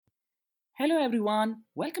Hello, everyone.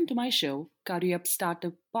 Welcome to my show, Career Up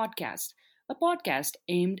Startup Podcast, a podcast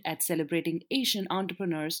aimed at celebrating Asian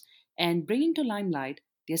entrepreneurs and bringing to limelight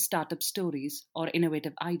their startup stories or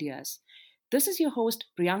innovative ideas. This is your host,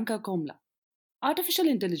 Priyanka Komla. Artificial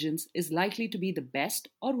intelligence is likely to be the best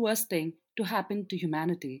or worst thing to happen to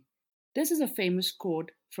humanity. This is a famous quote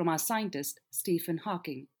from our scientist, Stephen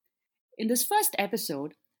Hawking. In this first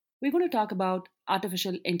episode, we're going to talk about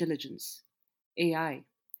artificial intelligence, AI.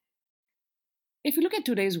 If you look at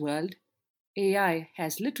today's world, AI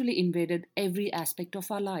has literally invaded every aspect of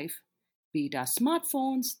our life. Be it our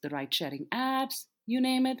smartphones, the ride sharing apps, you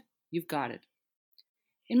name it, you've got it.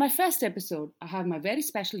 In my first episode, I have my very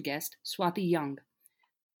special guest, Swati Young.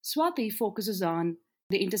 Swati focuses on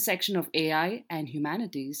the intersection of AI and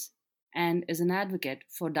humanities and is an advocate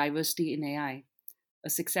for diversity in AI. A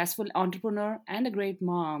successful entrepreneur and a great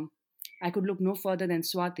mom, I could look no further than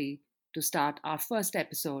Swati to start our first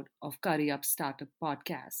episode of Career Up Startup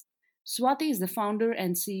Podcast. Swati is the founder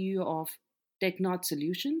and CEO of TechNot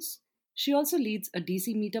Solutions. She also leads a DC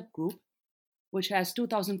meetup group which has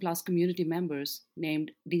 2,000 plus community members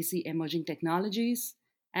named DC Emerging Technologies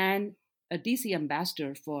and a DC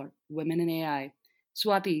ambassador for Women in AI.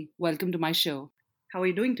 Swati, welcome to my show. How are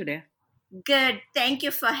you doing today? Good. Thank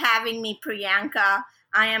you for having me, Priyanka.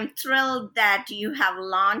 I am thrilled that you have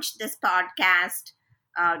launched this podcast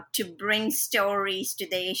to bring stories to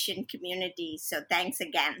the Asian community. So thanks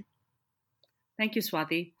again. Thank you,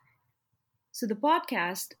 Swati. So, the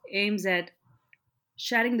podcast aims at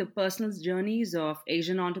sharing the personal journeys of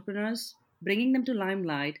Asian entrepreneurs, bringing them to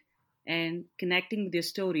limelight, and connecting with their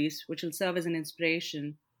stories, which will serve as an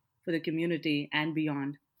inspiration for the community and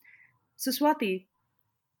beyond. So, Swati,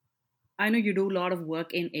 I know you do a lot of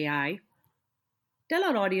work in AI. Tell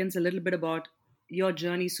our audience a little bit about your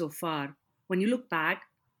journey so far. When you look back,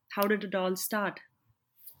 how did it all start?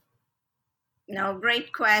 No,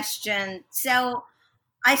 great question. So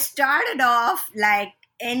I started off like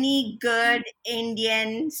any good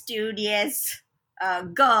Indian studious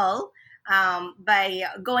girl by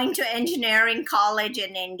going to engineering college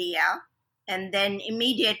in India. And then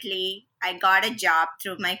immediately I got a job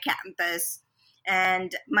through my campus.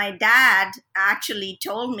 And my dad actually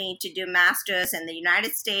told me to do masters in the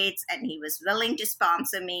United States, and he was willing to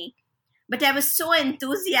sponsor me. But I was so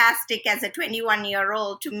enthusiastic as a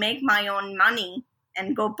 21-year-old to make my own money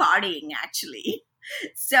and go partying, actually.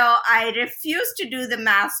 So I refused to do the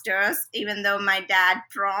masters, even though my dad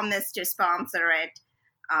promised to sponsor it.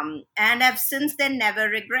 And I've since then never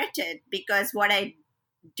regretted, because what I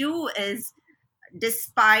do is,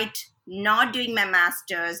 despite not doing my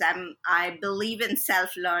masters, I believe in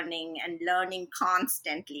self-learning and learning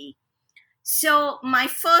constantly. So my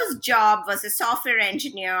first job was a software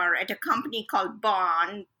engineer at a company called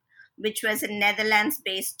Bond, which was a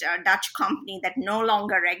Netherlands-based Dutch company that no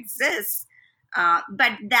longer exists.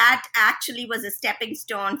 But that actually was a stepping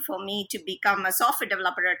stone for me to become a software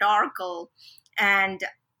developer at Oracle. And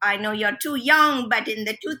I know you're too young, but in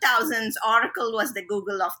the 2000s, Oracle was the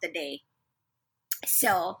Google of the day.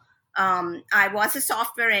 So I was a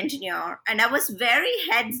software engineer, and I was very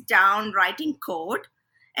heads down writing code.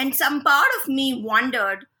 And some part of me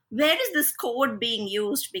wondered, where is this code being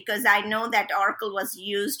used? Because I know that Oracle was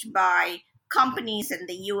used by companies in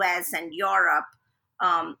the US and Europe.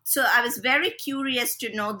 So I was very curious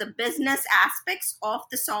to know the business aspects of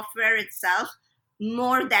the software itself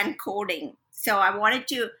more than coding. So I wanted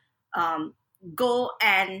to go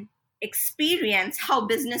and experience how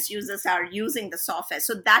business users are using the software.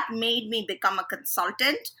 So that made me become a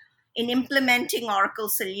consultant in implementing Oracle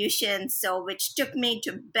solutions, so which took me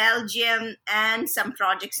to Belgium and some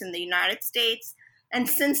projects in the United States. And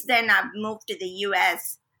since then, I've moved to the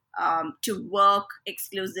US to work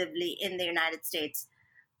exclusively in the United States.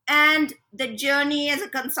 And the journey as a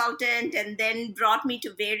consultant and then brought me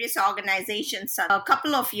to various organizations a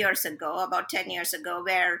couple of years ago, about 10 years ago,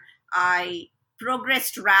 where I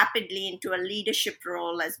progressed rapidly into a leadership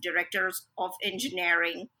role as directors of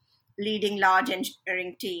engineering, leading large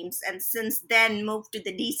engineering teams. And since then, moved to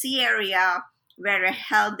the DC area, where I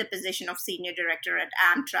held the position of senior director at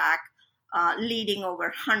Amtrak, leading over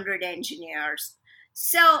 100 engineers.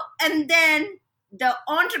 So, and then the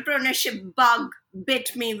entrepreneurship bug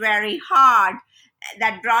bit me very hard.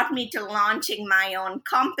 That brought me to launching my own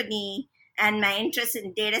company, and my interest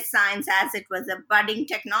in data science, as it was a budding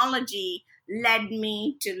technology, led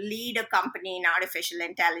me to lead a company in artificial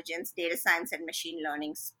intelligence, data science, and machine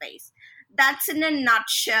learning space. That's in a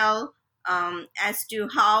nutshell as to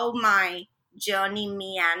how my journey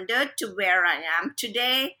meandered to where I am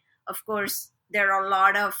today. Of course, there are a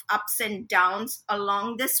lot of ups and downs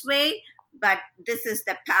along this way, but this is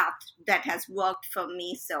the path that has worked for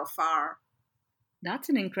me so far. That's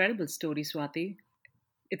an incredible story, Swati.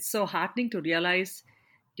 It's so heartening to realize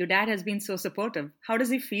your dad has been so supportive. How does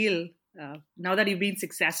he feel now that you've been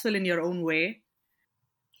successful in your own way?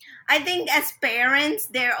 I think as parents,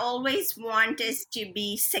 they always want us to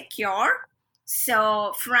be secure.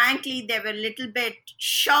 So, frankly, they were a little bit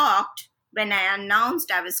shocked when I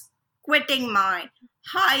announced I was quitting my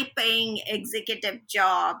high paying executive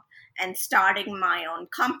job and starting my own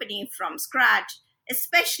company from scratch,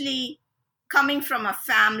 especially coming from a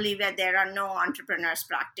family where there are no entrepreneurs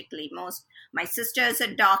practically. My sister is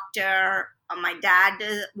a doctor, my dad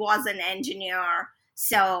was an engineer.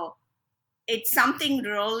 So, it's something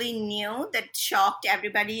really new that shocked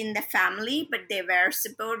everybody in the family, but they were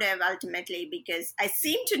supportive ultimately because I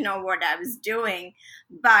seemed to know what I was doing.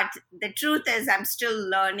 But the truth is, I'm still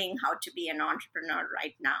learning how to be an entrepreneur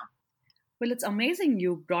right now. Well, it's amazing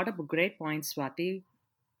you brought up a great point, Swati.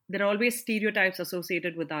 There are always stereotypes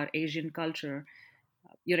associated with our Asian culture.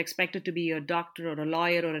 You're expected to be a doctor or a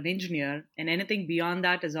lawyer or an engineer, and anything beyond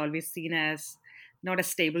that is always seen as not a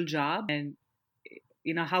stable job, and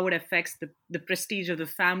how it affects the prestige of the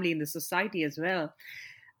family in the society as well.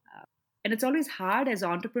 And it's always hard as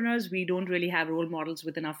entrepreneurs, we don't really have role models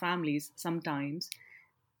within our families sometimes.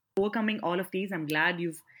 Overcoming all of these, I'm glad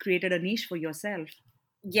you've created a niche for yourself.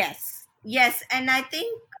 Yes, yes. And I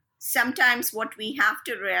think sometimes what we have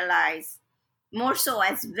to realize, more so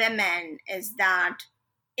as women, is that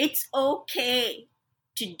it's okay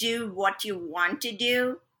to do what you want to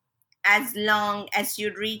do as long as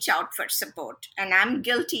you reach out for support. And I'm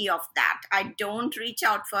guilty of that. I don't reach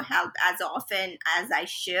out for help as often as I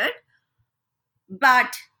should.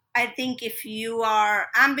 But I think if you are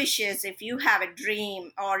ambitious, if you have a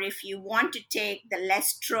dream, or if you want to take the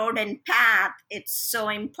less trodden path, it's so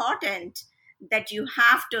important that you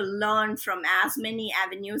have to learn from as many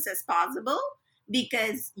avenues as possible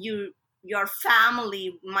because your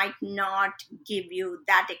family might not give you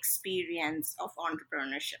that experience of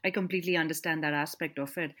entrepreneurship. I completely understand that aspect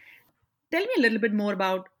of it. Tell me a little bit more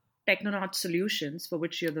about Technonaut Solutions, for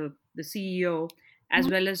which you're the CEO, as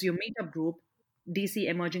well as your meetup group, DC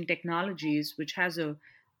Emerging Technologies, which has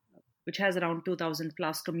around 2,000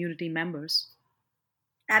 plus community members.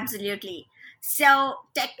 Absolutely. So,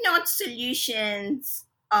 TechNote Solutions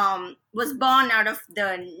was born out of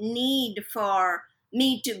the need for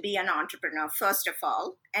me to be an entrepreneur, first of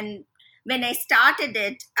all. And when I started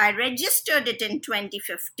it, I registered it in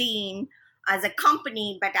 2015 as a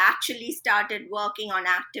company, but actually started working on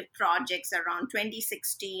active projects around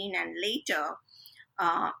 2016 and later.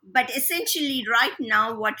 But essentially, right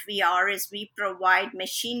now, what we are is we provide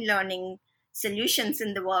machine learning solutions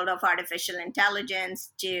in the world of artificial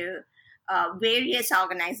intelligence to various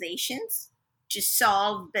organizations to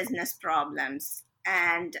solve business problems,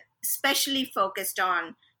 and especially focused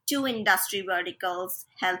on two industry verticals: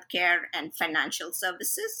 healthcare and financial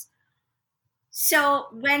services. So,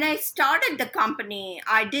 when I started the company,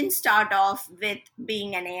 I didn't start off with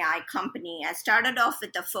being an AI company. I started off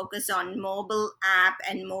with a focus on mobile app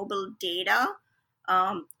and mobile data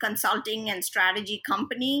consulting and strategy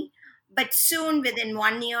company. But soon, within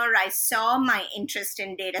 1 year, I saw my interest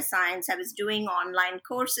in data science. I was doing online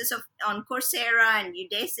courses on Coursera and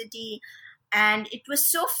Udacity. And it was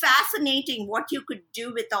so fascinating what you could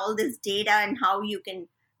do with all this data and how you can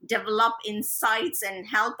develop insights and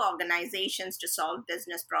help organizations to solve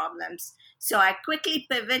business problems. So I quickly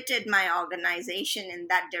pivoted my organization in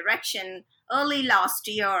that direction early last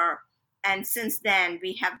year. And since then,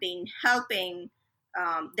 we have been helping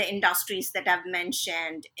the industries that I've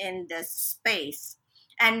mentioned in this space.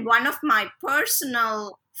 And one of my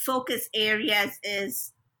personal focus areas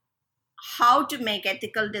is how to make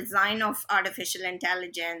ethical design of artificial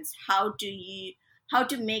intelligence, how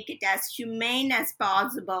to make it as humane as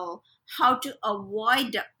possible, how to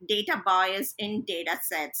avoid data bias in data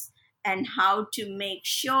sets, and how to make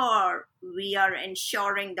sure we are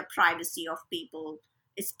ensuring the privacy of people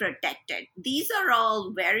is protected. These are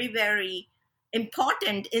all very, very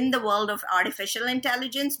important in the world of artificial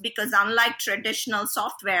intelligence because, unlike traditional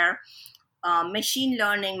software, machine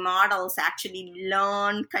learning models actually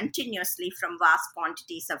learn continuously from vast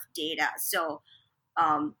quantities of data. So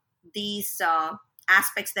these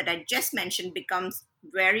aspects that I just mentioned becomes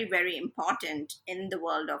very, very important in the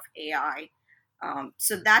world of AI.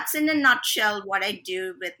 So that's in a nutshell what I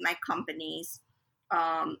do with my companies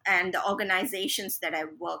and the organizations that I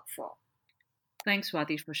work for. Thanks,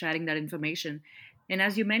 Swati, for sharing that information. And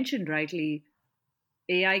as you mentioned rightly,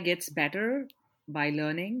 AI gets better by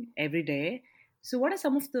learning every day. So, what are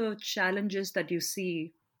some of the challenges that you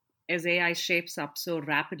see as AI shapes up so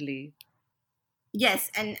rapidly? Yes,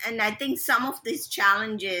 and I think some of these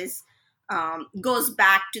challenges goes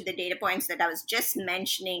back to the data points that I was just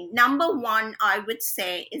mentioning. Number one, I would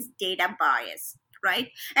say, is data bias.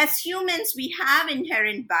 Right? As humans, we have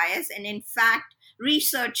inherent bias, and in fact,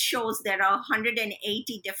 research shows there are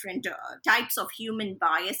 180 different types of human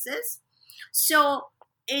biases. So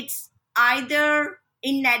it's either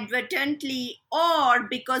inadvertently or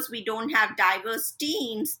because we don't have diverse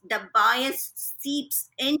teams, the bias seeps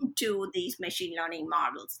into these machine learning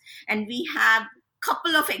models. And we have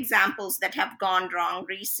couple of examples that have gone wrong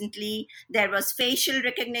recently. There was facial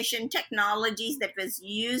recognition technologies that was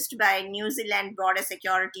used by New Zealand border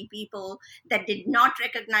security people that did not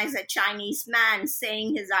recognize a Chinese man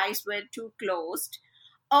saying his eyes were too closed,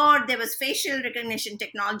 or there was facial recognition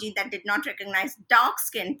technology that did not recognize dark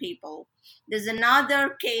skinned people. There's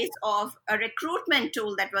another case of a recruitment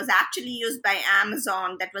tool that was actually used by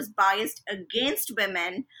Amazon that was biased against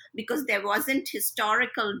women because there wasn't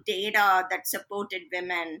historical data that supported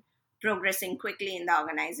women progressing quickly in the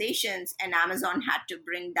organizations, and Amazon had to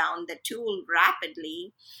bring down the tool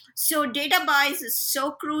rapidly. So data bias is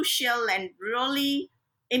so crucial and really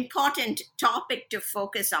important topic to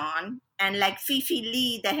focus on. And like Fifi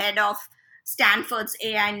Lee, the head of Stanford's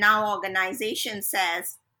AI Now organization,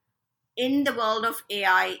 says, in the world of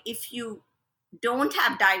AI, if you don't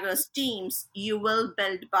have diverse teams, you will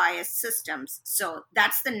build biased systems. So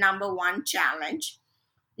that's the number one challenge.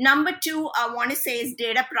 Number two, I want to say, is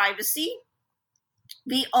data privacy.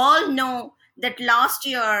 We all know that last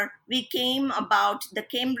year we came about the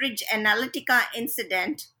Cambridge Analytica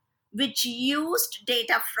incident, which used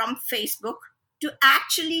data from Facebook to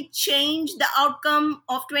actually change the outcome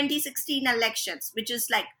of 2016 elections, which is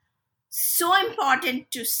like so important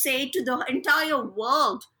to say to the entire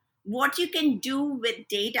world what you can do with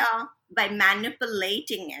data by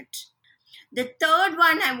manipulating it. The third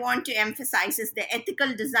one I want to emphasize is the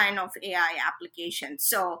ethical design of AI applications.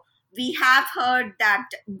 So we have heard that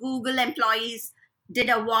Google employees did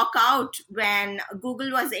a walkout when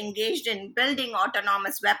Google was engaged in building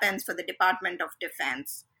autonomous weapons for the Department of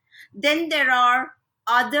Defense. Then there are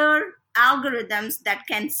other algorithms that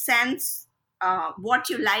can sense what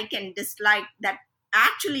you like and dislike that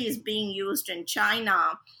actually is being used in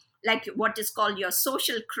China, like what is called your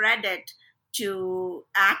social credit, to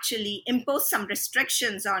actually impose some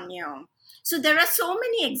restrictions on you. So there are so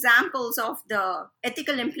many examples of the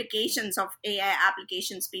ethical implications of AI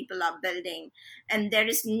applications people are building, and there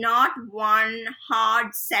is not one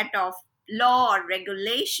hard set of law or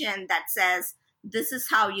regulation that says this is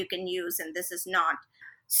how you can use and this is not.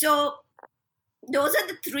 So those are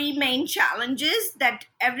the three main challenges that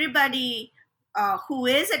everybody who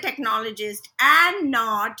is a technologist and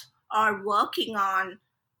not are working on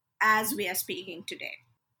as we are speaking today.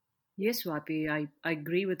 Yes, Swati, I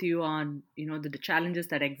agree with you on, the challenges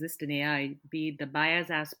that exist in AI, be it the bias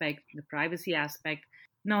aspect, the privacy aspect.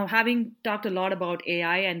 Now, having talked a lot about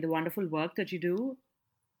AI and the wonderful work that you do,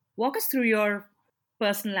 walk us through your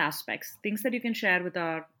personal aspects, things that you can share with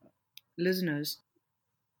our listeners.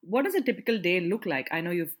 What does a typical day look like? I know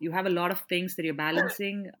you have a lot of things that you're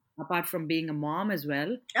balancing apart from being a mom as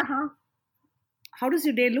well. Uh-huh. How does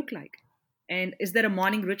your day look like? And is there a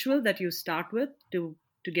morning ritual that you start with to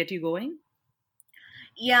get you going?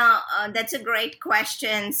 Yeah, that's a great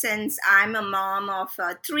question. Since I'm a mom of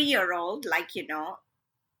a 3-year-old,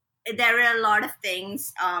 there are a lot of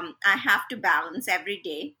things I have to balance every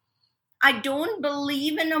day. I don't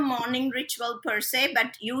believe in a morning ritual per se,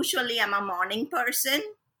 but usually I'm a morning person.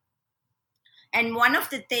 And one of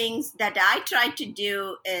the things that I try to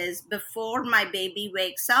do is before my baby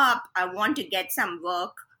wakes up, I want to get some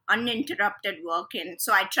work, uninterrupted work in.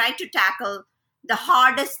 So I try to tackle the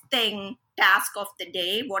hardest task of the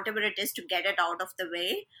day, whatever it is, to get it out of the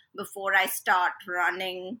way before I start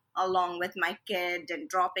running along with my kid and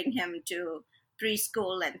dropping him to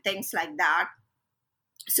preschool and things like that.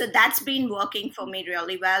 So that's been working for me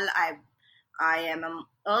really well. I am an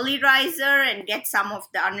early riser and get some of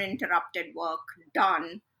the uninterrupted work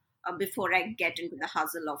done before I get into the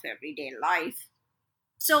hustle of everyday life.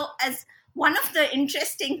 So, as one of the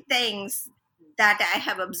interesting things that I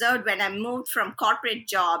have observed when I moved from corporate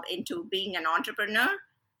job into being an entrepreneur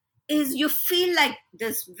is you feel like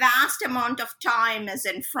this vast amount of time is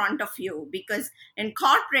in front of you, because in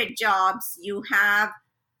corporate jobs you have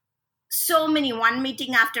so many, one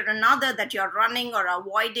meeting after another that you're running or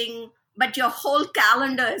avoiding, but your whole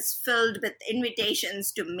calendar is filled with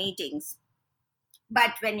invitations to meetings.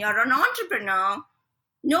 But when you're an entrepreneur,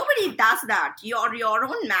 nobody does that. You're your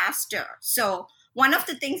own master. So one of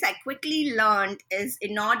the things I quickly learned is,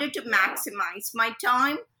 in order to maximize my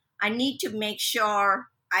time, I need to make sure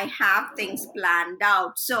I have things planned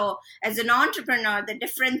out. So, as an entrepreneur, the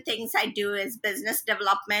different things I do is business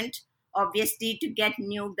development. Obviously, to get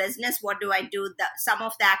new business, what do I do? Some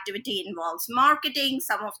of the activity involves marketing,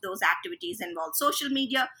 some of those activities involve social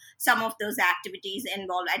media, some of those activities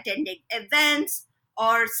involve attending events,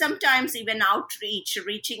 or sometimes even outreach,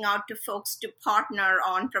 reaching out to folks to partner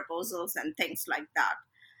on proposals and things like that.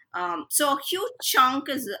 So a huge chunk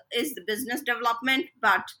is the business development,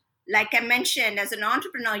 but like I mentioned, as an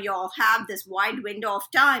entrepreneur, you all have this wide window of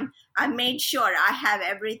time. I made sure I have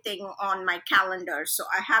everything on my calendar. So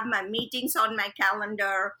I have my meetings on my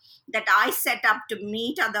calendar that I set up to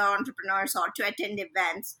meet other entrepreneurs or to attend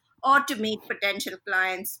events or to meet potential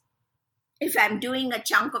clients. If I'm doing a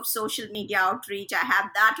chunk of social media outreach, I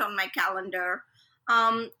have that on my calendar.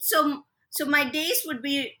 So my days would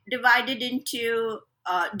be divided into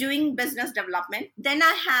doing business development. Then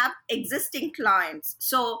I have existing clients.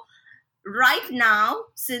 So right now,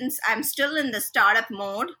 since I'm still in the startup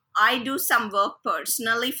mode, I do some work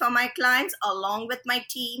personally for my clients along with my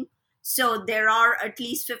team. So there are at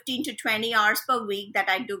least 15 to 20 hours per week that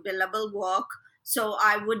I do billable work. So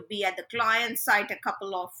I would be at the client site a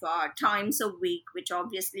couple of times a week, which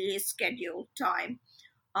obviously is scheduled time.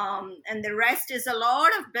 And the rest is a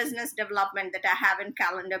lot of business development that I have in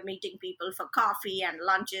calendar, meeting people for coffee and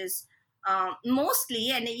lunches.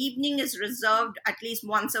 Mostly, an evening is reserved at least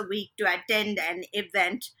once a week to attend an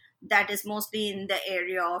event that is mostly in the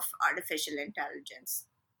area of artificial intelligence.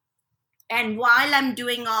 And while I'm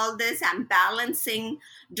doing all this, I'm balancing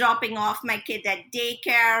dropping off my kid at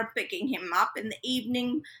daycare, picking him up in the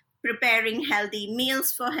evening, preparing healthy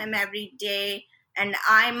meals for him every day. And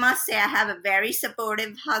I must say, I have a very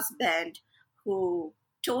supportive husband who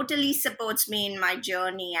totally supports me in my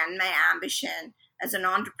journey and my ambition as an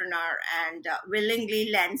entrepreneur, and willingly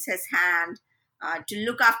lends his hand to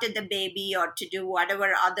look after the baby or to do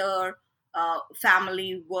whatever other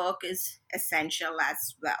family work is essential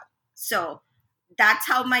as well. So that's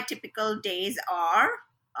how my typical days are.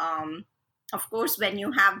 Um, of course, when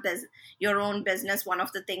you have your own business, one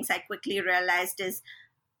of the things I quickly realized is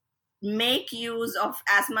make use of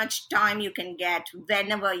as much time you can get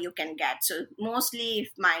whenever you can get. So mostly if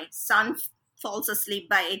my son falls asleep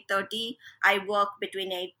by 8:30, I work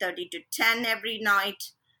between 8:30 to 10 every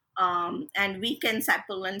night. And weekends I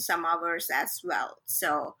pull in some hours as well.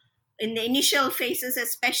 So in the initial phases,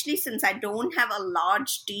 especially since I don't have a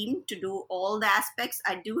large team to do all the aspects,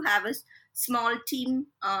 I do have a small team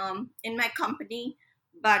in my company,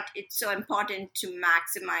 but it's so important to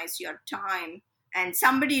maximize your time. And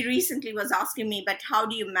somebody recently was asking me, but how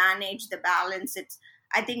do you manage the balance?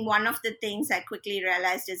 I think one of the things I quickly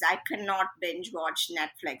realized is I cannot binge watch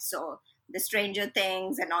Netflix. So the Stranger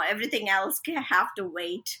Things and everything else have to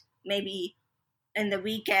wait maybe in the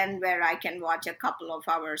weekend, where I can watch a couple of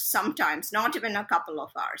hours, sometimes not even a couple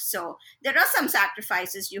of hours. So there are some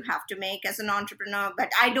sacrifices you have to make as an entrepreneur,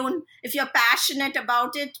 but if you're passionate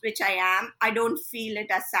about it, which I am, I don't feel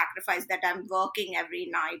it as sacrifice that I'm working every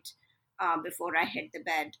night before I hit the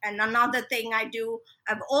bed. And another thing I do,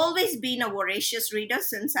 I've always been a voracious reader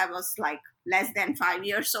since I was like less than 5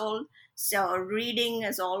 years old. So reading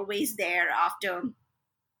is always there after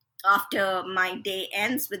my day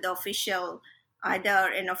ends with the official, either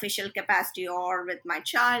in official capacity or with my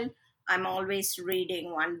child. I'm always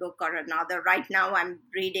reading one book or another. Right now, I'm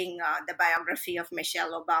reading the biography of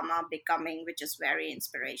Michelle Obama, Becoming, which is very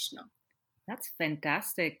inspirational. That's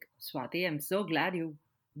fantastic, Swati. I'm so glad you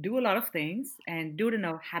do a lot of things and do it in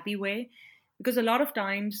a happy way, because a lot of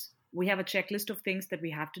times we have a checklist of things that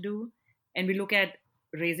we have to do, and we look at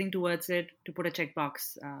racing towards it to put a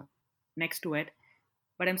checkbox next to it.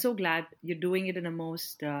 But I'm so glad you're doing it in a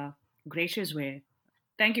most gracious way.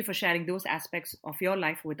 Thank you for sharing those aspects of your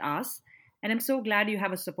life with us. And I'm so glad you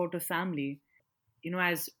have a supportive family.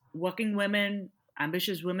 As working women,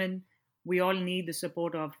 ambitious women, we all need the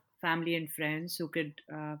support of family and friends who could,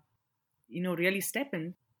 really step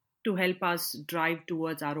in to help us drive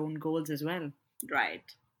towards our own goals as well. Right.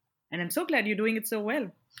 And I'm so glad you're doing it so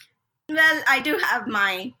well. Well, I do have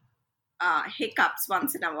my hiccups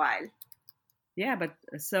once in a while. Yeah, but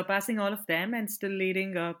surpassing all of them and still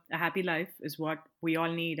leading a happy life is what we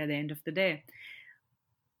all need at the end of the day.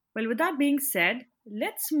 Well, with that being said,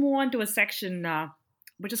 let's move on to a section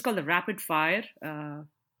which is called the rapid fire.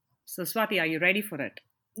 So, Swati, are you ready for it?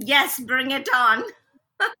 Yes, bring it on.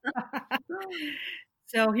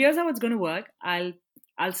 So here's how it's going to work. I'll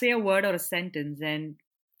say a word or a sentence, and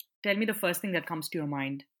tell me the first thing that comes to your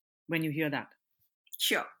mind when you hear that.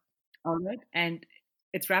 Sure. All right. And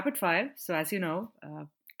it's rapid fire. So as you know,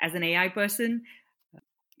 as an AI person,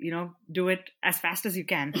 do it as fast as you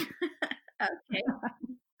can. Okay.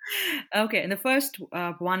 Okay, and the first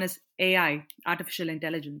one is AI, artificial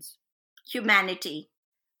intelligence. Humanity.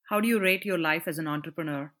 How do you rate your life as an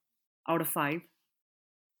entrepreneur out of five?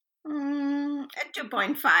 At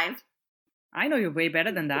 2.5. I know you're way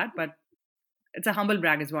better than that, but it's a humble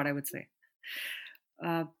brag, is what I would say.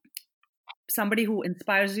 Uh, Somebody who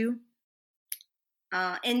inspires you?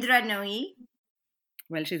 Indra Nooyi.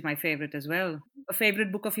 Well, she's my favorite as well. A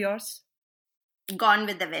favorite book of yours? Gone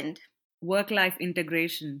with the Wind. Work life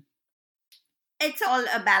integration. It's all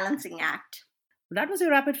a balancing act. That was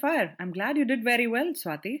your rapid fire. I'm glad you did very well,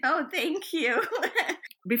 Swati. Oh, thank you.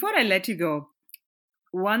 Before I let you go,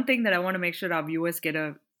 one thing that I want to make sure our viewers get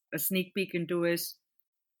a sneak peek into is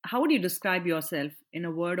how would you describe yourself in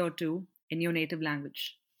a word or two in your native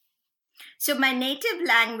language? So my native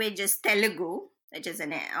language is Telugu, which is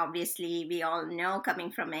obviously we all know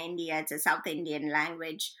coming from India. It's a South Indian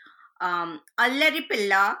language.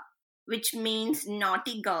 Allaripilla, which means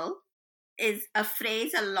naughty girl, is a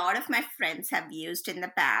phrase a lot of my friends have used in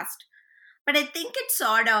the past. But I think it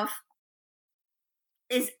sort of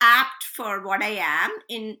is apt for what I am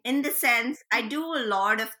in the sense I do a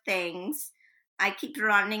lot of things. I keep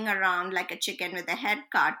running around like a chicken with a head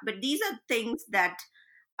cut, but these are things that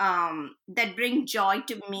bring joy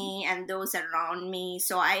to me and those around me.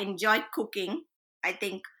 So I enjoy cooking. I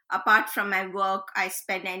think apart from my work, I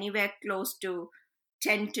spend anywhere close to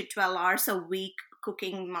 10 to 12 hours a week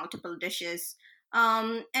cooking multiple dishes,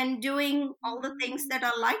 and doing all the things that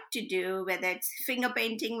I like to do, whether it's finger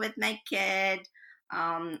painting with my kid,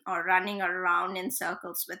 or running around in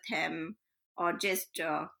circles with him, or just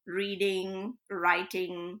reading,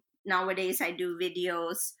 writing. Nowadays, I do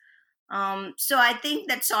videos. So I think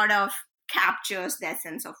that sort of captures the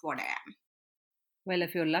essence of what I am. Well,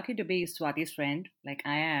 if you're lucky to be Swati's friend, like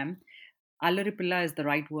I am, Allaripilla is the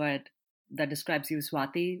right word that describes you,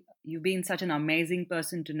 Swati. You've been such an amazing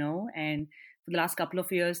person to know, and for the last couple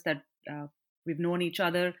of years that we've known each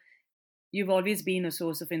other, you've always been a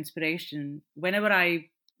source of inspiration. Whenever I,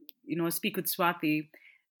 speak with Swati,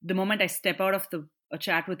 the moment I step out of the a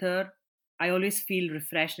chat with her, I always feel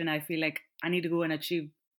refreshed, and I feel like I need to go and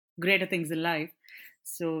achieve greater things in life.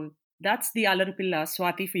 So that's the Alarupilla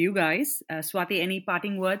Swati for you guys. Swati, any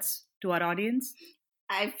parting words to our audience?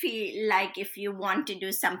 I feel like if you want to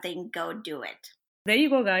do something, go do it. There you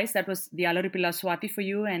go, guys. That was the Alarupilla Swati for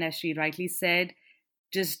you. And as she rightly said,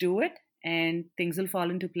 just do it and things will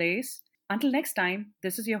fall into place. Until next time,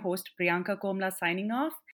 this is your host, Priyanka Komla, signing off.